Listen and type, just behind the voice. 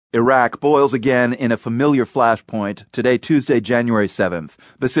Iraq boils again in a familiar flashpoint. Today, Tuesday, January 7th.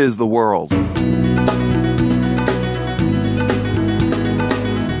 This is The World.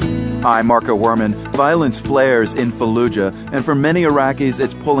 I'm Marco Werman. Violence flares in Fallujah, and for many Iraqis,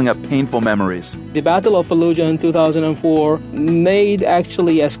 it's pulling up painful memories. The Battle of Fallujah in 2004 made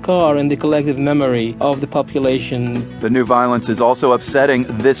actually a scar in the collective memory of the population. The new violence is also upsetting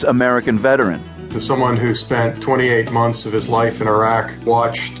this American veteran. To someone who spent 28 months of his life in Iraq,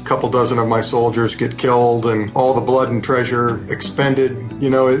 watched a couple dozen of my soldiers get killed and all the blood and treasure expended,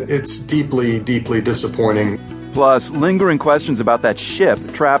 it's deeply, deeply disappointing. Plus, lingering questions about that ship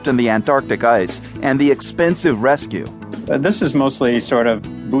trapped in the Antarctic ice and the expensive rescue. This is mostly sort of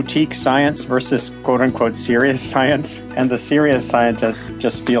boutique science versus quote-unquote serious science, and the serious scientists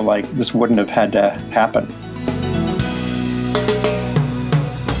just feel like this wouldn't have had to happen.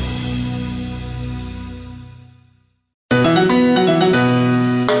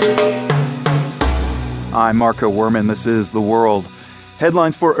 I'm Marco Werman. This is The World.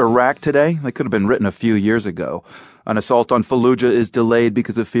 Headlines for Iraq today, they could have been written a few years ago. An assault on Fallujah is delayed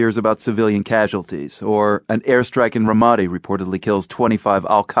because of fears about civilian casualties. Or an airstrike in Ramadi reportedly kills 25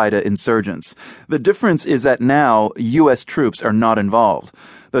 al-Qaeda insurgents. The difference is that now U.S. troops are not involved.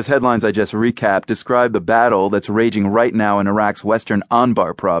 Those headlines I just recapped describe the battle that's raging right now in Iraq's western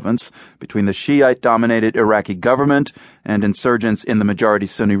Anbar province between the Shiite-dominated Iraqi government and insurgents in the majority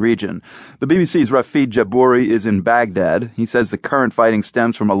Sunni region. The BBC's Rafid Jabouri is in Baghdad. He says the current fighting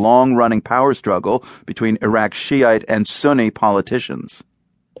stems from a long-running power struggle between Iraq's Shiite and Sunni politicians.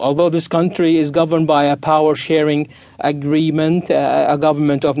 Although this country is governed by a power-sharing agreement, a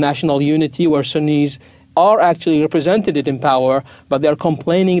government of national unity where Sunnis are actually represented in power, but they're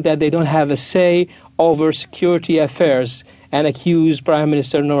complaining that they don't have a say over security affairs and accuse Prime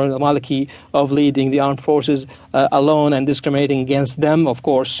Minister Noor al-Maliki of leading the armed forces alone and discriminating against them. Of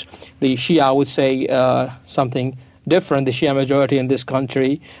course, the Shia would say something different, the Shia majority in this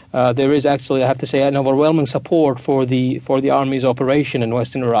country. There is actually, I have to say, an overwhelming support for the army's operation in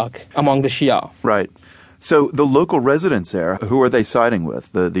western Iraq among the Shia. Right. So the local residents there, who are they siding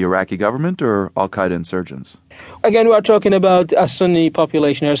with? The Iraqi government or al-Qaeda insurgents? Again, we are talking about a Sunni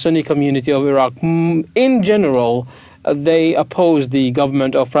population, a Sunni community of Iraq. In general, they opposed the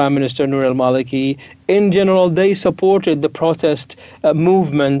government of Prime Minister Noor al-Maliki. In general, they supported the protest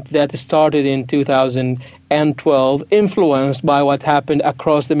movement that started in 2012, influenced by what happened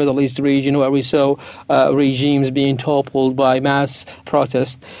across the Middle East region, where we saw regimes being toppled by mass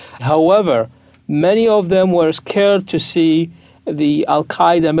protests. However, many of them were scared to see the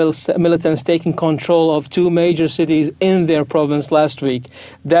al-Qaeda militants taking control of two major cities in their province last week.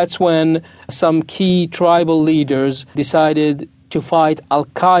 That's when some key tribal leaders decided to fight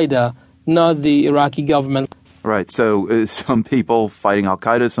al-Qaeda, not the Iraqi government. Right, so some people fighting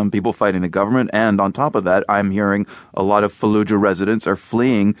al-Qaeda, some people fighting the government, and on top of that, I'm hearing a lot of Fallujah residents are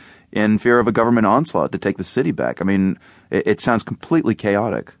fleeing in fear of a government onslaught to take the city back. I mean, it sounds completely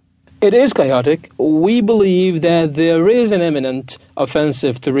chaotic. It is chaotic. We believe that there is an imminent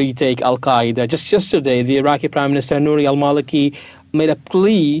offensive to retake al-Qaeda. Just yesterday, the Iraqi Prime Minister Noor al-Maliki made a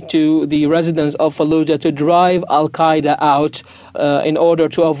plea to the residents of Fallujah to drive al-Qaeda out in order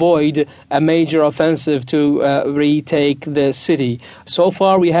to avoid a major offensive to retake the city. So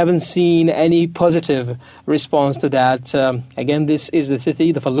far, we haven't seen any positive response to that. Again, this is the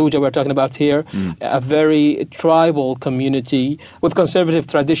city, the Fallujah we're talking about here, a very tribal community with conservative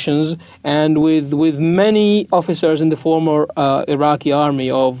traditions and with many officers in the former Iraqi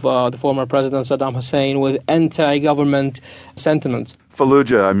army of the former President Saddam Hussein with anti-government sentiments.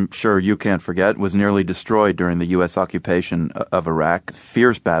 Fallujah, I'm sure you can't forget, was nearly destroyed during the U.S. occupation of Iraq.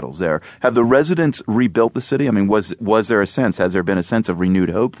 Fierce battles there. Have the residents rebuilt the city? I mean, has there been a sense of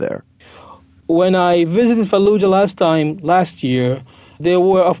renewed hope there? When I visited Fallujah last year, there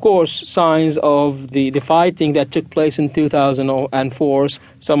were, of course, signs of the fighting that took place in 2004,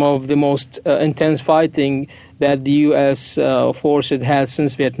 some of the most intense fighting that the U.S. forces had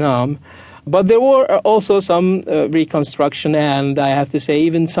since Vietnam. But there were also some reconstruction and, I have to say,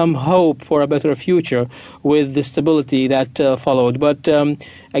 even some hope for a better future with the stability that followed. But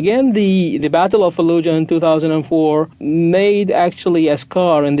again, the Battle of Fallujah in 2004 made actually a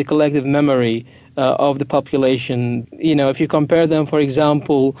scar in the collective memory of the population. If you compare them, for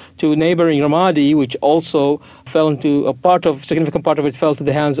example, to neighboring Ramadi, which also fell into significant part of it fell to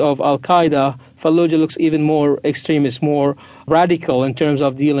the hands of al-Qaeda, Fallujah looks even more extremist, more radical in terms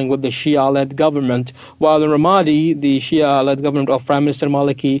of dealing with the Shia-led government. While in Ramadi, the Shia-led government of Prime Minister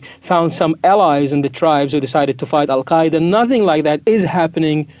Maliki found some allies in the tribes who decided to fight al-Qaeda. Nothing like that is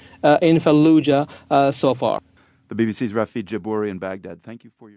happening in Fallujah so far. The BBC's Rafid Jabouri in Baghdad. Thank you for your